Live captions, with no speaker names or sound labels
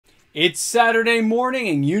It's Saturday morning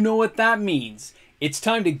and you know what that means. It's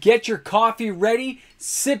time to get your coffee ready,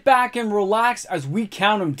 sit back and relax as we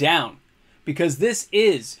count them down. Because this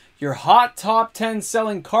is your hot top 10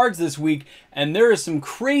 selling cards this week, and there is some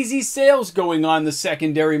crazy sales going on in the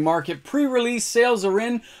secondary market. Pre-release sales are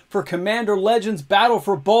in for Commander Legends Battle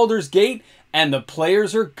for Baldur's Gate, and the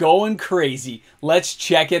players are going crazy. Let's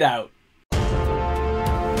check it out.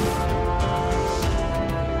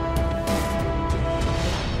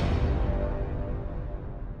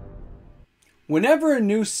 Whenever a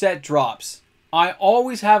new set drops, I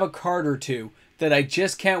always have a card or two that I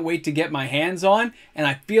just can't wait to get my hands on, and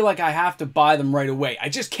I feel like I have to buy them right away. I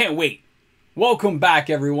just can't wait. Welcome back,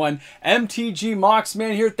 everyone. MTG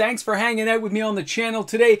Moxman here. Thanks for hanging out with me on the channel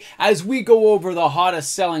today as we go over the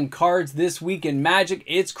hottest selling cards this week in Magic.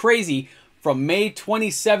 It's crazy. From May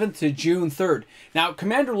 27th to June 3rd. Now,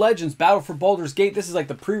 Commander Legends Battle for Baldur's Gate, this is like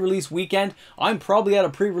the pre-release weekend. I'm probably at a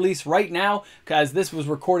pre-release right now because this was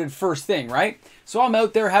recorded first thing, right? So I'm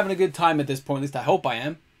out there having a good time at this point. At least I hope I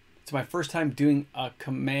am. It's my first time doing a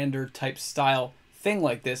Commander type style thing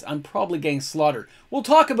like this. I'm probably getting slaughtered. We'll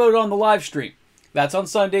talk about it on the live stream. That's on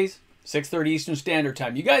Sundays, 6:30 Eastern Standard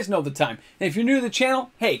Time. You guys know the time. And if you're new to the channel,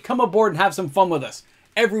 hey, come aboard and have some fun with us.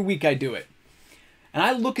 Every week I do it. And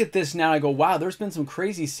I look at this now and I go, wow, there's been some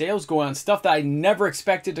crazy sales going on. Stuff that I never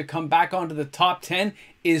expected to come back onto the top 10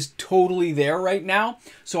 is totally there right now.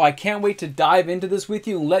 So I can't wait to dive into this with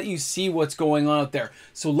you and let you see what's going on out there.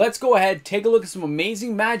 So let's go ahead, take a look at some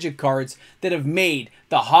amazing Magic cards that have made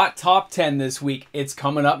the hot top 10 this week. It's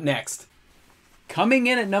coming up next. Coming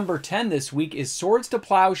in at number 10 this week is Swords to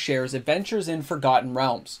Plowshares Adventures in Forgotten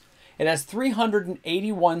Realms. It has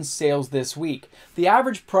 381 sales this week. The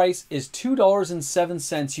average price is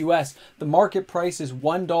 $2.07 US. The market price is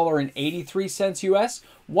 $1.83 US.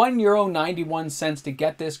 €1.91 to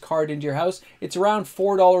get this card into your house. It's around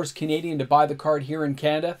 $4 Canadian to buy the card here in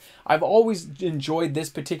Canada. I've always enjoyed this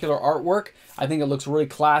particular artwork. I think it looks really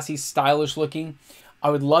classy, stylish looking. I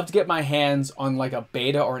would love to get my hands on like a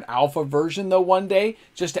beta or an alpha version though one day,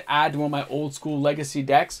 just to add to one of my old school legacy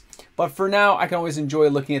decks. But for now, I can always enjoy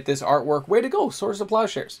looking at this artwork. Way to go, Swords to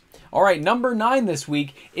Plowshares. All right, number 9 this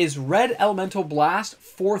week is Red Elemental Blast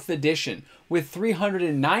 4th edition with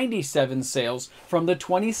 397 sales from the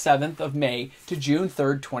 27th of May to June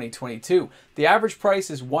 3rd, 2022. The average price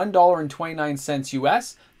is $1.29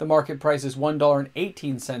 US. The market price is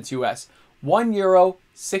 $1.18 US.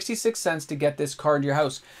 €1.66 to get this card in your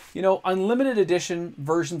house. You know, unlimited edition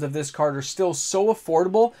versions of this card are still so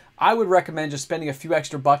affordable. I would recommend just spending a few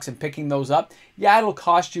extra bucks and picking those up. Yeah, it'll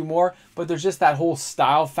cost you more, but there's just that whole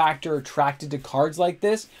style factor attracted to cards like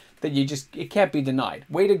this that it can't be denied.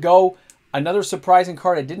 Way to go. Another surprising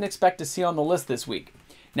card I didn't expect to see on the list this week.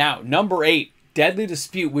 Now, number 8. Deadly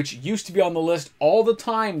Dispute, which used to be on the list all the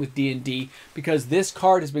time with D&D because this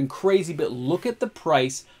card has been crazy, but look at the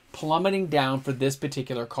price plummeting down for this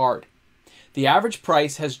particular card. The average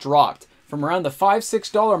price has dropped from around the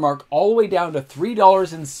 $5-6 mark all the way down to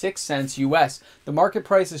 $3.06 US. The market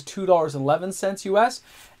price is $2.11 US,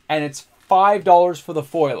 and it's $5 for the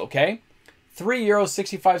foil, okay?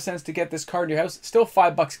 €3.65 to get this card in your house, still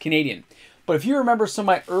 $5 Canadian. But if you remember some of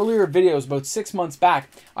my earlier videos about 6 months back,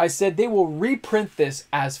 I said they will reprint this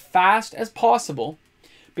as fast as possible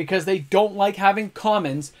because they don't like having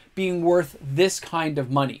commons being worth this kind of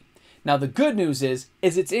money. Now the good news is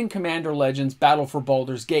it's in Commander Legends Battle for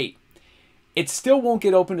Baldur's Gate. It still won't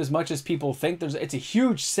get opened as much as people think. It's a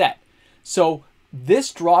huge set. So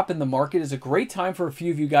this drop in the market is a great time for a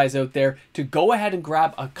few of you guys out there to go ahead and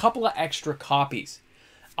grab a couple of extra copies.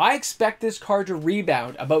 I expect this card to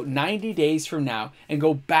rebound about 90 days from now and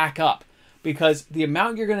go back up, because the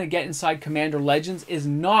amount you're going to get inside Commander Legends is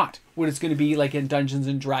not what it's going to be like in Dungeons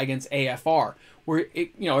 & Dragons AFR, where I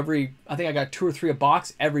think I got 2 or 3 a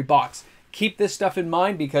box every box. Keep this stuff in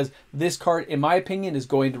mind because this card, in my opinion, is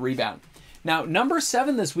going to rebound. Now, number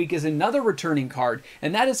 7 this week is another returning card,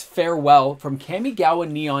 and that is Farewell from Kamigawa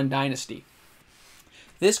Neon Dynasty.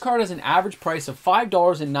 This card has an average price of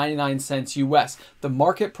 $5.99 US. The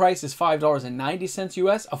market price is $5.90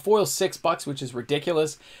 US. A foil $6, which is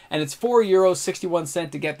ridiculous. And it's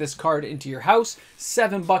 €4.61 to get this card into your house.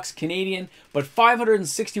 $7 Canadian. But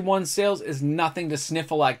 561 sales is nothing to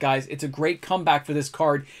sniffle at, guys. It's a great comeback for this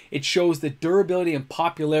card. It shows the durability and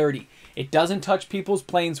popularity. It doesn't touch people's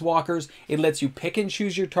planeswalkers. It lets you pick and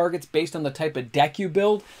choose your targets based on the type of deck you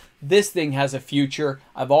build. This thing has a future.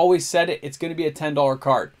 I've always said it. It's going to be a $10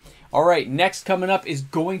 card. All right, next coming up is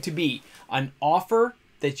going to be an offer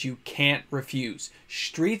that you can't refuse.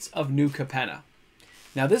 Streets of New Capenna.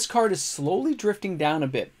 Now, this card is slowly drifting down a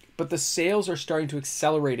bit, but the sales are starting to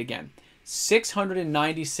accelerate again.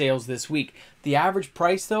 690 sales this week. The average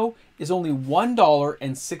price, though, is only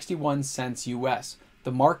 $1.61 US.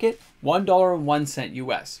 The market, $1.01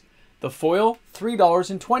 US. The foil,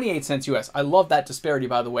 $3.28 US. I love that disparity,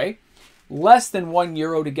 by the way. Less than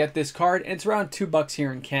 €1 to get this card, and it's around $2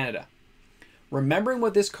 here in Canada. Remembering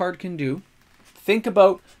what this card can do, think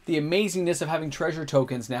about the amazingness of having treasure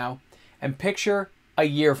tokens now, and picture a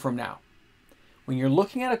year from now. When you're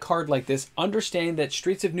looking at a card like this, understand that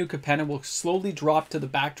Streets of New Capenna will slowly drop to the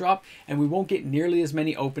backdrop, and we won't get nearly as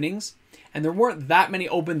many openings. And there weren't that many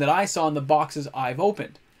opened that I saw in the boxes I've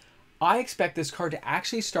opened. I expect this card to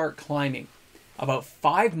actually start climbing about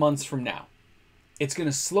 5 months from now. It's going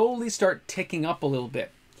to slowly start ticking up a little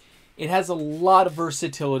bit. It has a lot of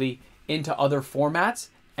versatility into other formats,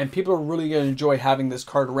 and people are really going to enjoy having this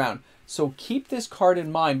card around. So keep this card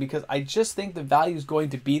in mind, because I just think the value is going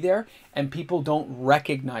to be there and people don't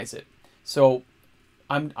recognize it. So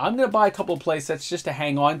I'm going to buy a couple of play sets just to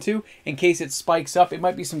hang on to in case it spikes up. It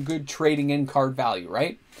might be some good trading in card value,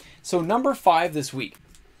 right? So number 5 this week,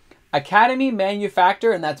 Academy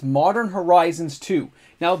Manufactor, and that's Modern Horizons 2.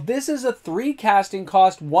 Now this is a 3 casting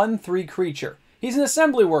cost, 1/3 creature. He's an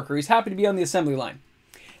assembly worker. He's happy to be on the assembly line.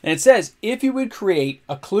 And it says, if you would create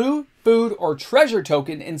a clue, food, or treasure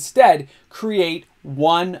token, instead create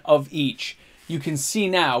one of each. You can see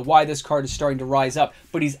now why this card is starting to rise up.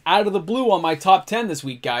 But he's out of the blue on my top 10 this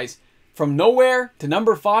week, guys. From nowhere to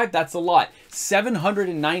number 5, that's a lot.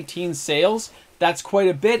 719 sales, that's quite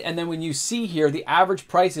a bit. And then when you see here, the average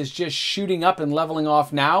price is just shooting up and leveling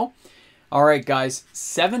off now. All right, guys,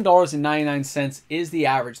 $7.99 is the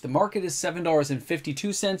average. The market is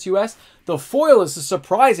 $7.52 US. The foil is a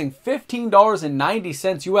surprising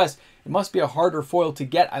 $15.90 US. It must be a harder foil to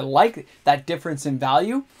get. I like that difference in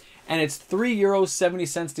value. And it's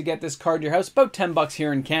 €3.70 to get this card to your house. About $10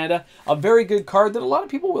 here in Canada. A very good card that a lot of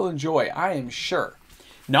people will enjoy, I am sure.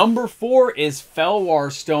 Number 4 is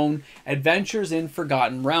Fellwar Stone, Adventures in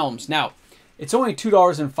Forgotten Realms. Now, it's only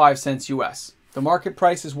 $2.05 US. The market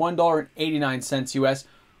price is $1.89 US.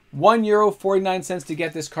 €1.49 to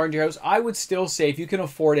get this card to your house. I would still say, if you can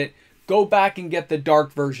afford it, go back and get the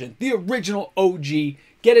dark version, the original OG.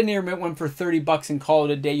 Get a near mint one for $30 and call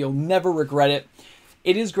it a day. You'll never regret it.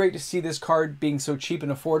 It is great to see this card being so cheap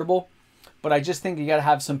and affordable, but I just think you got to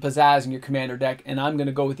have some pizzazz in your commander deck, and I'm going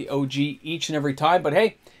to go with the OG each and every time. But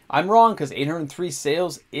hey, I'm wrong, because 803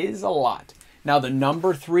 sales is a lot. Now the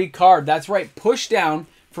number 3 card, that's right, push down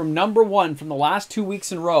from number 1 from the last 2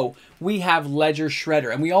 weeks in a row, we have Ledger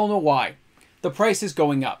Shredder, and we all know why. The price is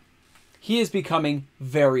going up. He is becoming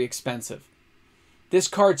very expensive. This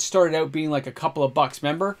card started out being like a couple of bucks,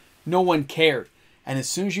 remember? No one cared. And as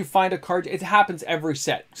soon as you find a card, it happens every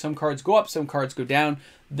set. Some cards go up, some cards go down.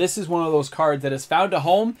 This is one of those cards that has found a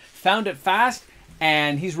home, found it fast,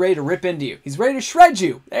 and he's ready to rip into you. He's ready to shred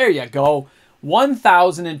you. There you go.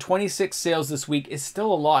 1,026 sales this week is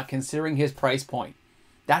still a lot considering his price point.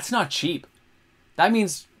 That's not cheap. That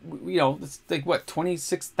means, you know, it's like, what,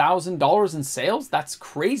 $26,000 in sales? That's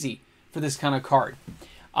crazy for this kind of card.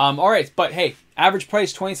 All right, but hey, average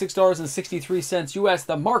price $26.63 US.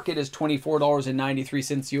 The market is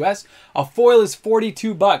 $24.93 US. A foil is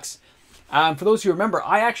 $42. For those who remember,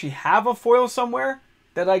 I actually have a foil somewhere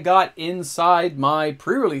that I got inside my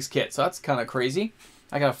pre-release kit. So that's kind of crazy.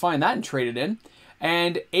 I got to find that and trade it in.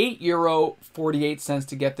 And €8.48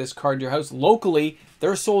 to get this card to your house. Locally,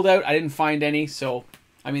 they're sold out. I didn't find any. So,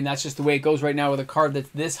 I mean, that's just the way it goes right now with a card that's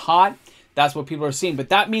this hot. That's what people are seeing. But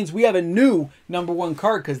that means we have a new number 1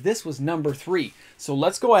 card, because this was number 3. So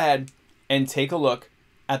let's go ahead and take a look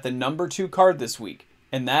at the number 2 card this week.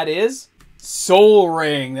 And that is Sol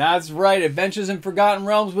Ring. That's right. Adventures in Forgotten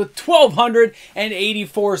Realms with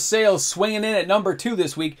 1,284 sales, swinging in at number 2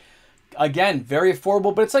 this week. Again, very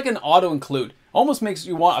affordable, but it's like an auto-include. Almost makes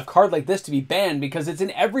you want a card like this to be banned, because it's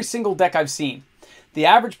in every single deck I've seen. The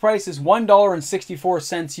average price is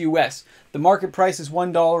 $1.64 US. The market price is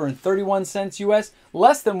 $1.31 US.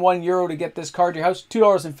 Less than €1 to get this card to your house.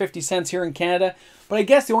 $2.50 here in Canada. But I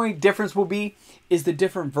guess the only difference will be is the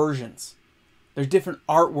different versions. There's different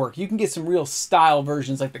artwork. You can get some real style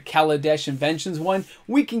versions like the Kaladesh Inventions one.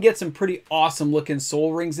 We can get some pretty awesome looking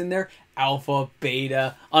Sol Rings in there. Alpha,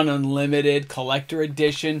 Beta, Unlimited, Collector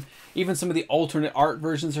Edition. Even some of the alternate art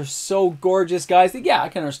versions are so gorgeous, guys, that yeah, I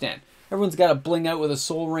can understand. Everyone's got to bling out with a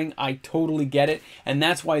Sol Ring. I totally get it. And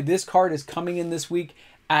that's why this card is coming in this week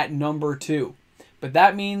at number 2. But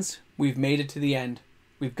that means we've made it to the end.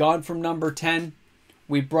 We've gone from number 10.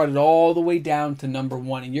 We brought it all the way down to number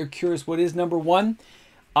 1. And you're curious, what is number 1?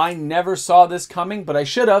 I never saw this coming, but I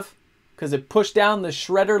should have, because it pushed down the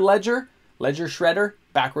Shredder Ledger Shredder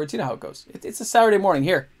backwards. You know how it goes. It's a Saturday morning.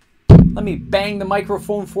 Here. Let me bang the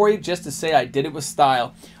microphone for you just to say I did it with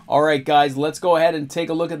style. All right, guys, let's go ahead and take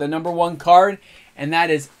a look at the number 1 card, and that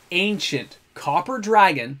is Ancient Copper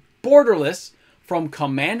Dragon Borderless from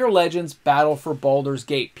Commander Legends Battle for Baldur's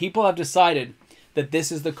Gate. People have decided that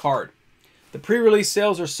this is the card. The pre-release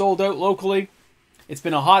sales are sold out locally. It's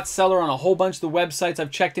been a hot seller on a whole bunch of the websites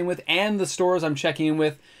I've checked in with and the stores I'm checking in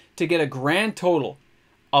with to get a grand total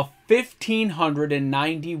of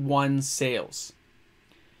 1,591 sales.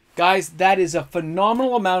 Guys, that is a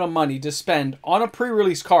phenomenal amount of money to spend on a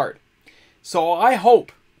pre-release card. So I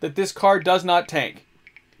hope that this card does not tank.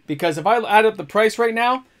 Because if I add up the price right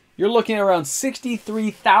now, you're looking at around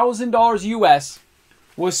 $63,000 US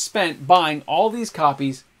was spent buying all these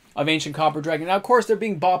copies of Ancient Copper Dragon. Now, of course, they're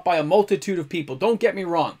being bought by a multitude of people. Don't get me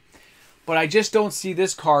wrong. But I just don't see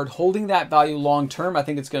this card holding that value long term. I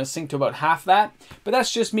think it's going to sink to about half that. But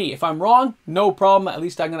that's just me. If I'm wrong, no problem. At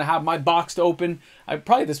least I'm going to have my box to open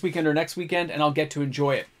probably this weekend or next weekend, and I'll get to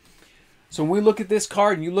enjoy it. So when we look at this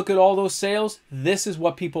card and you look at all those sales, this is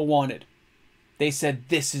what people wanted. They said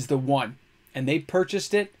this is the one. And they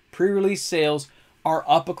purchased it. Pre-release sales are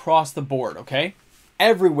up across the board, okay?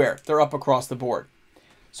 Everywhere they're up across the board.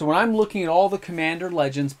 So when I'm looking at all the Commander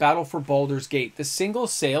Legends Battle for Baldur's Gate, the single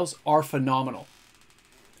sales are phenomenal.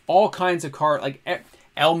 All kinds of cards, like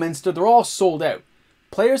Elminster, they're all sold out.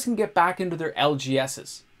 Players can get back into their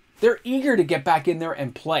LGSs. They're eager to get back in there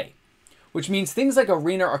and play, which means things like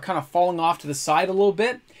Arena are kind of falling off to the side a little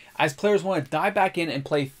bit as players want to dive back in and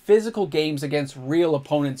play physical games against real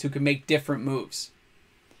opponents who can make different moves.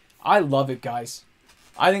 I love it, guys.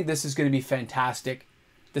 I think this is going to be fantastic.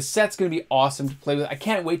 The set's going to be awesome to play with. I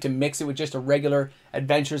can't wait to mix it with just a regular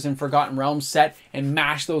Adventures in Forgotten Realms set and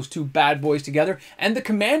mash those two bad boys together. And the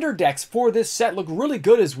Commander decks for this set look really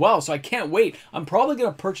good as well, so I can't wait. I'm probably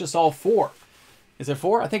going to purchase all 4. Is it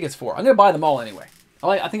 4? I think it's 4. I'm going to buy them all anyway.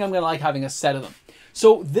 I think I'm going to like having a set of them.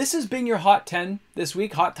 So this has been your Hot 10 this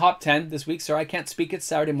week. Hot Top 10 this week. Sorry, I can't speak. It's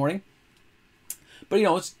Saturday morning. But, you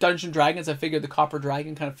know, it's Dungeons & Dragons. I figured the Copper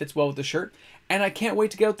Dragon kind of fits well with the shirt. And I can't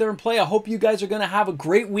wait to get out there and play. I hope you guys are going to have a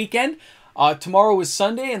great weekend. Tomorrow is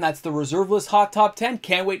Sunday, and that's the Reserve List Hot Top 10.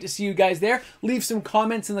 Can't wait to see you guys there. Leave some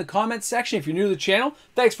comments in the comments section. If you're new to the channel,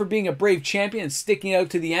 thanks for being a brave champion and sticking out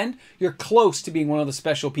to the end. You're close to being one of the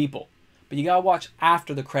special people. But you got to watch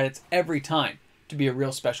after the credits every time to be a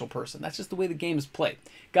real special person. That's just the way the game is played.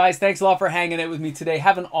 Guys, thanks a lot for hanging out with me today.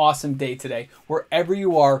 Have an awesome day today, wherever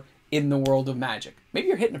you are in the world of Magic. Maybe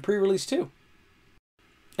you're hitting a pre-release too.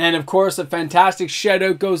 And of course, a fantastic shout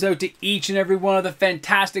out goes out to each and every one of the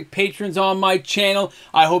fantastic patrons on my channel.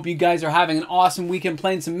 I hope you guys are having an awesome weekend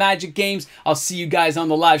playing some Magic games. I'll see you guys on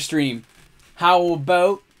the live stream. How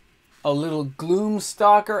about a little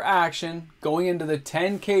Gloomstalker action going into the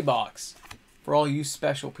 10K box for all you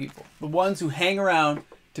special people. The ones who hang around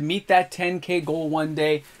to meet that 10K goal one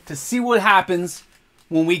day, to see what happens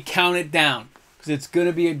when we count it down. Because it's going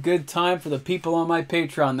to be a good time for the people on my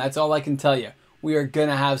Patreon. That's all I can tell you. We are going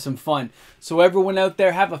to have some fun. So everyone out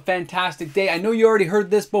there, have a fantastic day. I know you already heard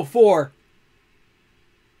this before.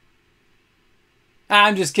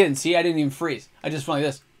 I'm just kidding. See, I didn't even freeze. I just went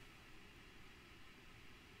like this.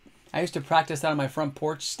 I used to practice that on my front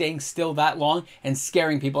porch, staying still that long and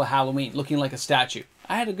scaring people at Halloween, looking like a statue.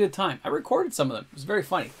 I had a good time. I recorded some of them. It was very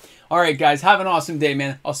funny. All right, guys, have an awesome day,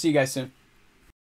 man. I'll see you guys soon.